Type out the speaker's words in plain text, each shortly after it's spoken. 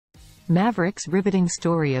Maverick's riveting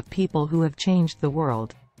story of people who have changed the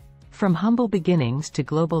world. From humble beginnings to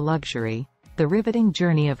global luxury, the riveting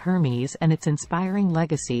journey of Hermès and its inspiring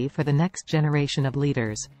legacy for the next generation of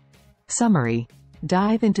leaders. Summary.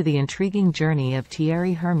 Dive into the intriguing journey of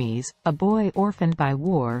Thierry Hermès, a boy orphaned by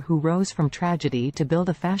war who rose from tragedy to build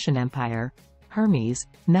a fashion empire. Hermès,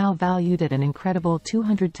 now valued at an incredible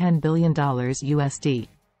 $210 billion USD.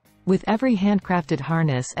 With every handcrafted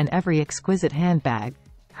harness and every exquisite handbag,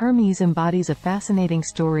 Hermès embodies a fascinating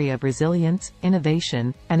story of resilience,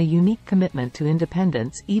 innovation, and a unique commitment to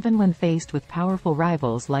independence even when faced with powerful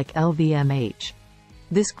rivals like LVMH.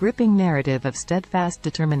 This gripping narrative of steadfast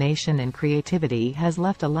determination and creativity has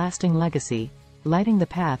left a lasting legacy, lighting the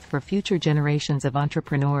path for future generations of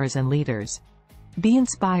entrepreneurs and leaders. Be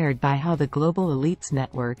inspired by how the Global Elites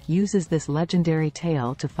Network uses this legendary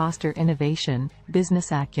tale to foster innovation,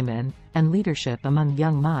 business acumen, and leadership among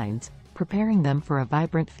young minds, preparing them for a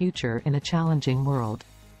vibrant future in a challenging world.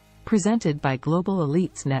 Presented by Global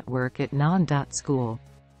Elites Network at Non.School.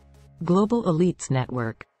 Global Elites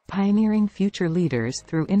Network, pioneering future leaders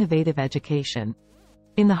through innovative education.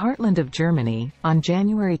 In the heartland of Germany, on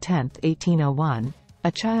January 10, 1801,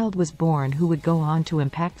 a child was born who would go on to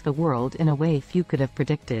impact the world in a way few could have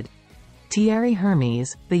predicted. Thierry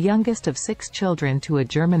Hermès, the youngest of 6 children to a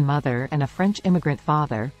German mother and a French immigrant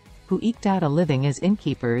father, who eked out a living as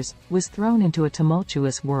innkeepers, was thrown into a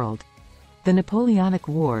tumultuous world. The Napoleonic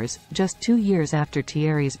Wars, just 2 years after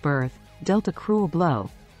Thierry's birth, dealt a cruel blow,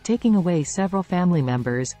 taking away several family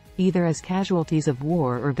members, either as casualties of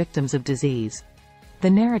war or victims of disease. The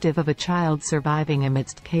narrative of a child surviving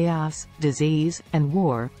amidst chaos, disease, and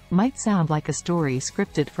war might sound like a story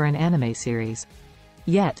scripted for an anime series.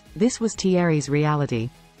 Yet, this was Thierry's reality.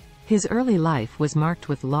 His early life was marked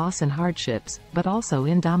with loss and hardships, but also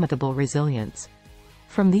indomitable resilience.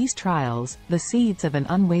 From these trials, the seeds of an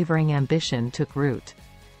unwavering ambition took root.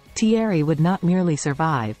 Thierry would not merely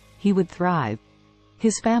survive, he would thrive.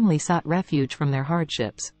 His family sought refuge from their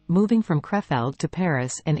hardships, moving from Krefeld to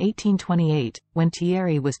Paris in 1828, when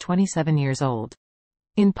Thierry was 27 years old.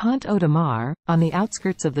 In Pont-Audemars, on the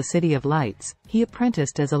outskirts of the City of Lights, he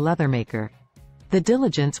apprenticed as a leathermaker. The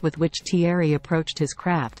diligence with which Thierry approached his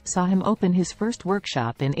craft saw him open his first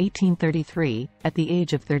workshop in 1833, at the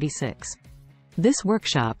age of 36. This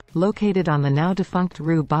workshop, located on the now-defunct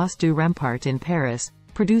Rue Basse du Rempart in Paris,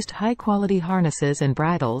 produced high-quality harnesses and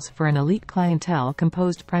bridles for an elite clientele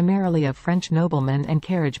composed primarily of French noblemen and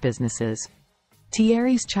carriage businesses.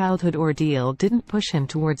 Thierry's childhood ordeal didn't push him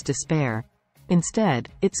towards despair. Instead,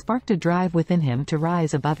 it sparked a drive within him to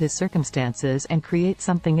rise above his circumstances and create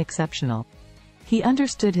something exceptional. He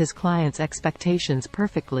understood his clients' expectations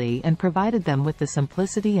perfectly and provided them with the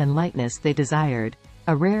simplicity and lightness they desired,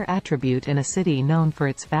 a rare attribute in a city known for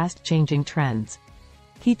its fast-changing trends.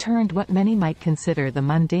 He turned what many might consider the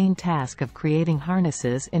mundane task of creating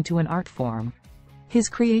harnesses into an art form. His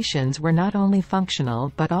creations were not only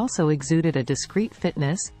functional but also exuded a discreet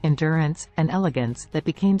fitness, endurance, and elegance that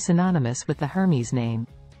became synonymous with the Hermès name.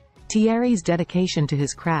 Thierry's dedication to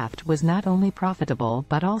his craft was not only profitable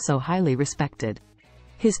but also highly respected.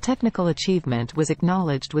 His technical achievement was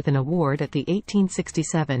acknowledged with an award at the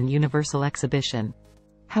 1867 Universal Exhibition.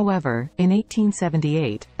 However, in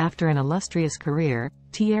 1878, after an illustrious career,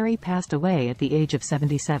 Thierry passed away at the age of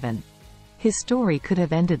 77. His story could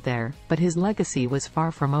have ended there, but his legacy was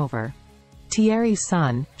far from over. Thierry's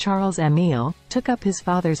son, Charles-Émile, took up his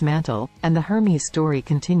father's mantle, and the Hermès story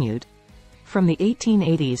continued. From the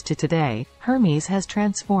 1880s to today, Hermès has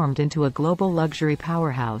transformed into a global luxury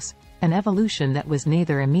powerhouse, an evolution that was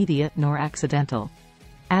neither immediate nor accidental.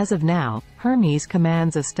 As of now, Hermès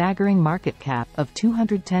commands a staggering market cap of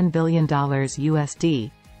 $210 billion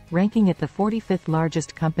USD, ranking it the 45th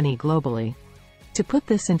largest company globally. To put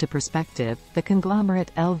this into perspective, the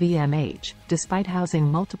conglomerate LVMH, despite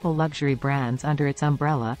housing multiple luxury brands under its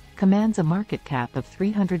umbrella, commands a market cap of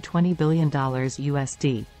 $320 billion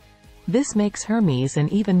USD. This makes Hermès an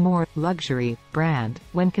even more luxury brand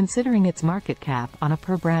when considering its market cap on a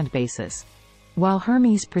per-brand basis. While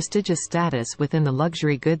Hermès' prestigious status within the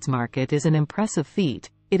luxury goods market is an impressive feat,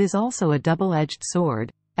 it is also a double-edged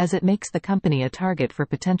sword, as it makes the company a target for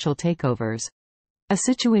potential takeovers. A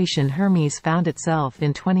situation Hermès found itself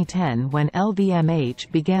in 2010 when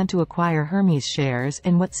LVMH began to acquire Hermès shares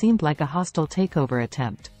in what seemed like a hostile takeover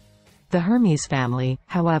attempt. The Hermès family,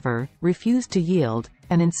 however, refused to yield,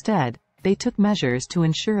 and instead, they took measures to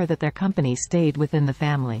ensure that their company stayed within the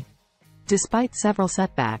family. Despite several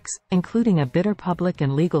setbacks, including a bitter public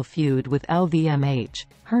and legal feud with LVMH,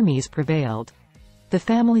 Hermès prevailed. The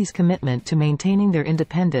family's commitment to maintaining their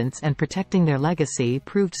independence and protecting their legacy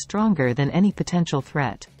proved stronger than any potential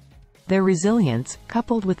threat. Their resilience,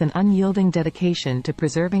 coupled with an unyielding dedication to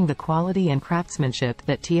preserving the quality and craftsmanship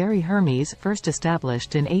that Thierry Hermès first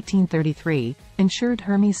established in 1833, ensured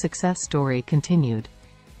Hermès' success story continued.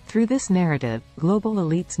 Through this narrative, Global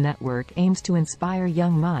Elites Network aims to inspire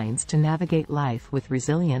young minds to navigate life with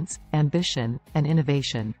resilience, ambition, and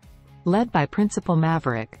innovation. Led by Principal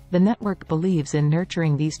Maverick, the network believes in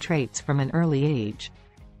nurturing these traits from an early age.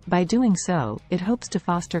 By doing so, it hopes to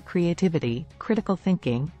foster creativity, critical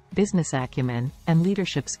thinking, business acumen, and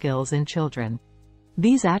leadership skills in children.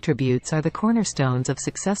 These attributes are the cornerstones of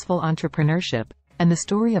successful entrepreneurship, and the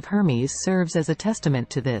story of Hermès serves as a testament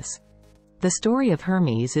to this. The story of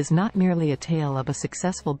Hermès is not merely a tale of a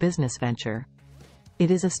successful business venture. It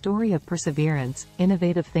is a story of perseverance,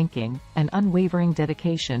 innovative thinking, and unwavering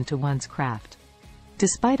dedication to one's craft.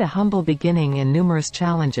 Despite a humble beginning and numerous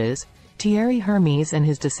challenges, Thierry Hermès and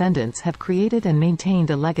his descendants have created and maintained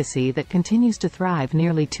a legacy that continues to thrive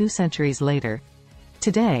nearly 2 centuries later.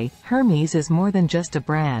 Today, Hermès is more than just a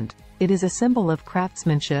brand. It is a symbol of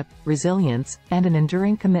craftsmanship, resilience, and an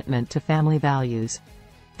enduring commitment to family values.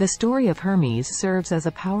 The story of Hermès serves as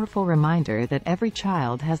a powerful reminder that every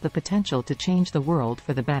child has the potential to change the world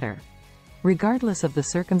for the better. Regardless of the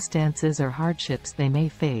circumstances or hardships they may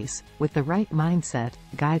face, with the right mindset,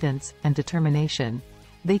 guidance, and determination,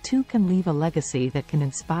 they too can leave a legacy that can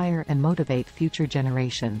inspire and motivate future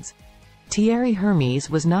generations. Thierry Hermès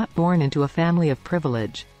was not born into a family of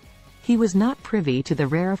privilege. He was not privy to the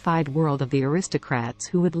rarefied world of the aristocrats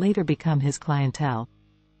who would later become his clientele.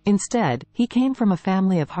 Instead, he came from a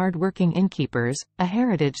family of hard-working innkeepers, a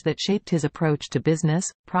heritage that shaped his approach to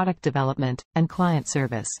business, product development, and client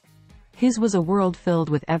service. His was a world filled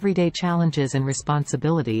with everyday challenges and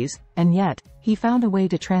responsibilities, and yet, he found a way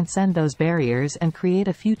to transcend those barriers and create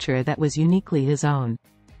a future that was uniquely his own.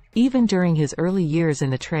 Even during his early years in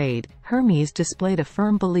the trade, Hermès displayed a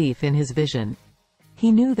firm belief in his vision.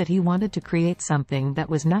 He knew that he wanted to create something that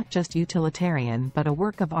was not just utilitarian but a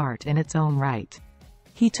work of art in its own right.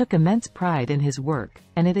 He took immense pride in his work,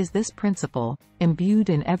 and it is this principle, imbued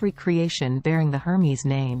in every creation bearing the Hermès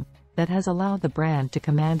name, that has allowed the brand to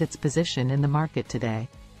command its position in the market today.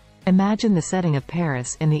 Imagine the setting of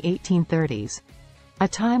Paris in the 1830s. A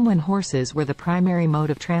time when horses were the primary mode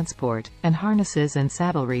of transport, and harnesses and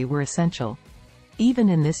saddlery were essential. Even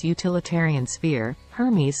in this utilitarian sphere,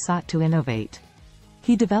 Hermès sought to innovate.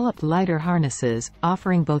 He developed lighter harnesses,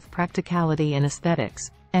 offering both practicality and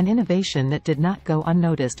aesthetics, an innovation that did not go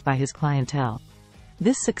unnoticed by his clientele.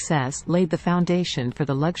 This success laid the foundation for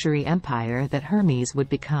the luxury empire that Hermès would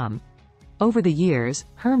become. Over the years,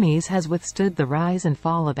 Hermès has withstood the rise and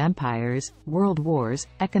fall of empires, world wars,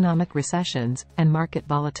 economic recessions, and market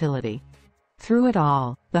volatility. Through it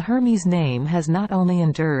all, the Hermès name has not only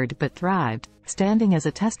endured but thrived, standing as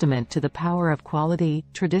a testament to the power of quality,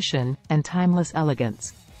 tradition, and timeless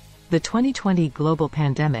elegance. The 2020 global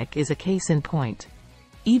pandemic is a case in point.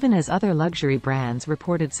 Even as other luxury brands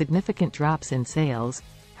reported significant drops in sales,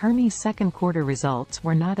 Hermès' second quarter results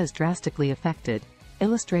were not as drastically affected,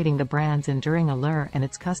 illustrating the brand's enduring allure and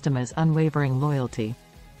its customers' unwavering loyalty.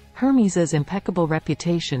 Hermès' impeccable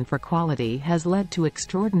reputation for quality has led to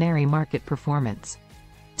extraordinary market performance.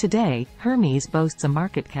 Today, Hermès boasts a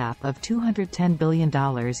market cap of $210 billion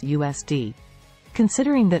USD.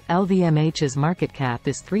 Considering that LVMH's market cap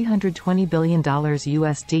is $320 billion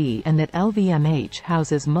USD and that LVMH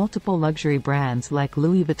houses multiple luxury brands like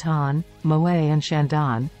Louis Vuitton, Moet &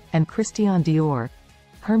 Chandon, and Christian Dior,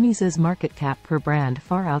 Hermès' market cap per brand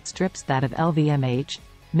far outstrips that of LVMH,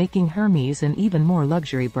 making Hermès an even more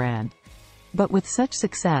luxury brand. But with such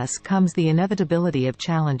success comes the inevitability of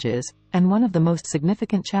challenges, and one of the most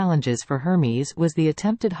significant challenges for Hermès was the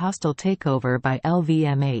attempted hostile takeover by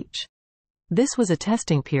LVMH. This was a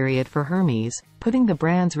testing period for Hermès, putting the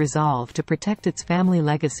brand's resolve to protect its family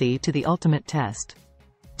legacy to the ultimate test.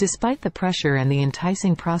 Despite the pressure and the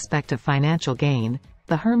enticing prospect of financial gain,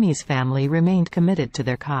 the Hermès family remained committed to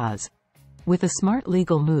their cause. With a smart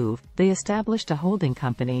legal move, they established a holding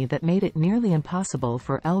company that made it nearly impossible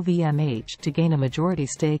for LVMH to gain a majority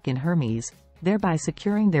stake in Hermès, thereby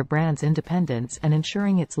securing their brand's independence and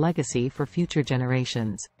ensuring its legacy for future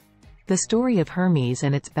generations. The story of Hermès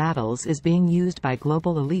and its battles is being used by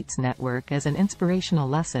Global Elites Network as an inspirational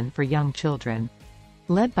lesson for young children.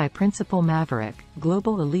 Led by Principal Maverick,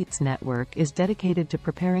 Global Elites Network is dedicated to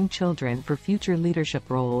preparing children for future leadership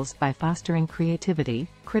roles by fostering creativity,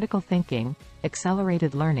 critical thinking,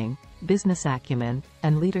 accelerated learning, business acumen,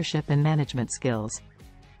 and leadership and management skills.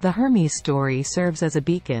 The Hermès story serves as a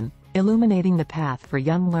beacon, illuminating the path for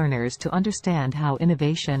young learners to understand how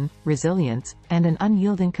innovation, resilience, and an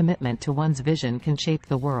unyielding commitment to one's vision can shape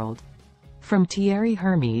the world. From Thierry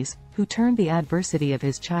Hermès, who turned the adversity of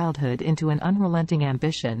his childhood into an unrelenting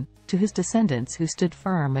ambition, to his descendants who stood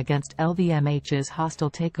firm against LVMH's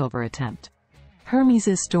hostile takeover attempt.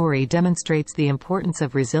 Hermès' story demonstrates the importance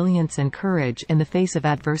of resilience and courage in the face of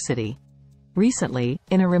adversity. Recently,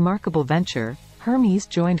 in a remarkable venture, Hermès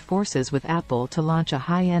joined forces with Apple to launch a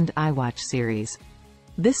high-end iWatch series.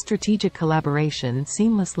 This strategic collaboration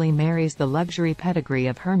seamlessly marries the luxury pedigree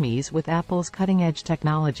of Hermès with Apple's cutting-edge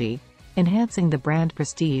technology, enhancing the brand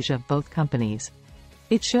prestige of both companies.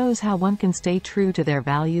 It shows how one can stay true to their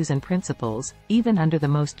values and principles, even under the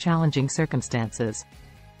most challenging circumstances.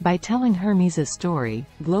 By telling Hermès' story,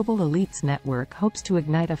 Global Elites Network hopes to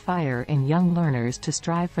ignite a fire in young learners to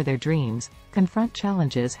strive for their dreams, confront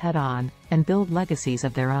challenges head-on, and build legacies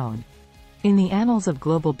of their own. In the annals of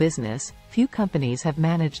global business, few companies have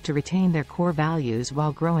managed to retain their core values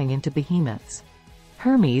while growing into behemoths.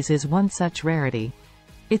 Hermès is one such rarity.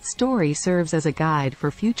 Its story serves as a guide for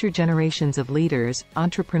future generations of leaders,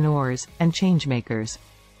 entrepreneurs, and changemakers.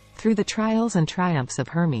 Through the trials and triumphs of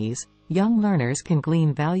Hermès, young learners can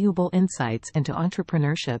glean valuable insights into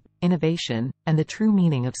entrepreneurship, innovation, and the true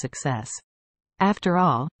meaning of success. After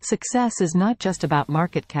all, success is not just about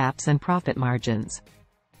market caps and profit margins.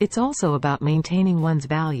 It's also about maintaining one's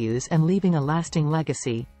values and leaving a lasting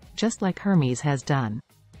legacy, just like Hermès has done.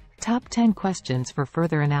 Top 10 questions for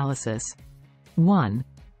further analysis. 1.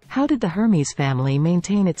 How did the Hermès family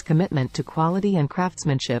maintain its commitment to quality and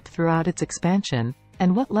craftsmanship throughout its expansion,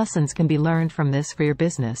 and what lessons can be learned from this for your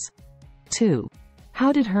business? 2.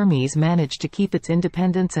 How did Hermès manage to keep its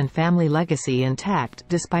independence and family legacy intact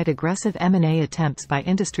despite aggressive M&A attempts by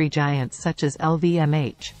industry giants such as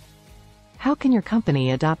LVMH? How can your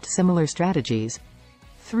company adopt similar strategies?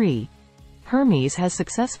 3. Hermès has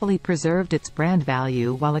successfully preserved its brand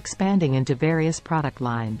value while expanding into various product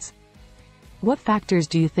lines. What factors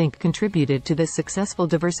do you think contributed to this successful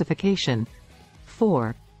diversification?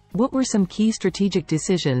 4. What were some key strategic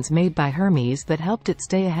decisions made by Hermès that helped it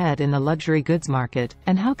stay ahead in the luxury goods market,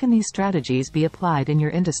 and how can these strategies be applied in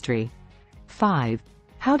your industry? 5.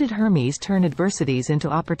 How did Hermès turn adversities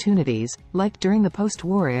into opportunities, like during the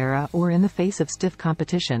post-war era or in the face of stiff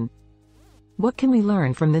competition? What can we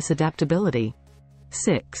learn from this adaptability?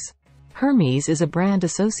 6. Hermès is a brand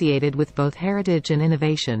associated with both heritage and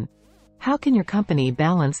innovation. How can your company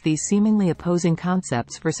balance these seemingly opposing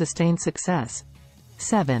concepts for sustained success?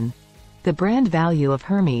 7. The brand value of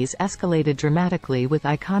Hermès escalated dramatically with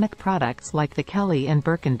iconic products like the Kelly and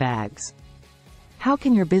Birkin bags. How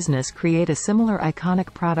can your business create a similar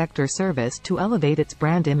iconic product or service to elevate its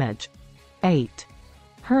brand image? 8.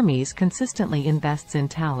 Hermès consistently invests in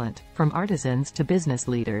talent, from artisans to business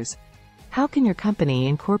leaders. How can your company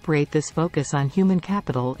incorporate this focus on human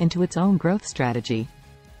capital into its own growth strategy?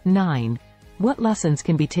 9. What lessons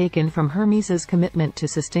can be taken from Hermès' commitment to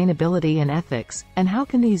sustainability and ethics, and how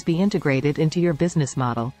can these be integrated into your business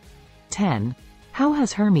model? 10. How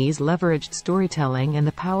has Hermès leveraged storytelling and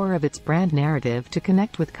the power of its brand narrative to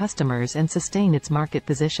connect with customers and sustain its market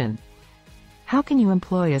position? How can you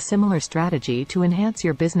employ a similar strategy to enhance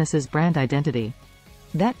your business's brand identity?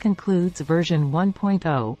 That concludes version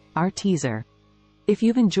 1.0, our teaser. If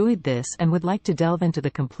you've enjoyed this and would like to delve into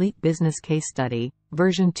the complete business case study,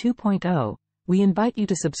 version 2.0, we invite you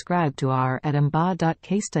to subscribe to our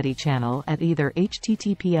 @mba.casestudy channel at either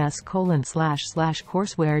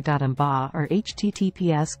https://courseware.mba or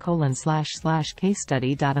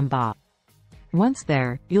https://casestudy.mba. Once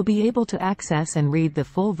there, you'll be able to access and read the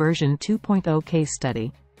full version 2.0 case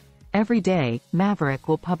study. Every day, Maverick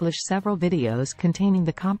will publish several videos containing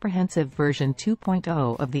the comprehensive version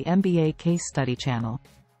 2.0 of the MBA case study channel.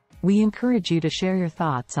 We encourage you to share your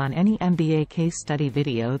thoughts on any MBA case study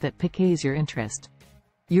video that piques your interest.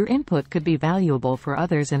 Your input could be valuable for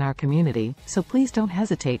others in our community, so please don't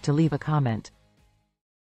hesitate to leave a comment.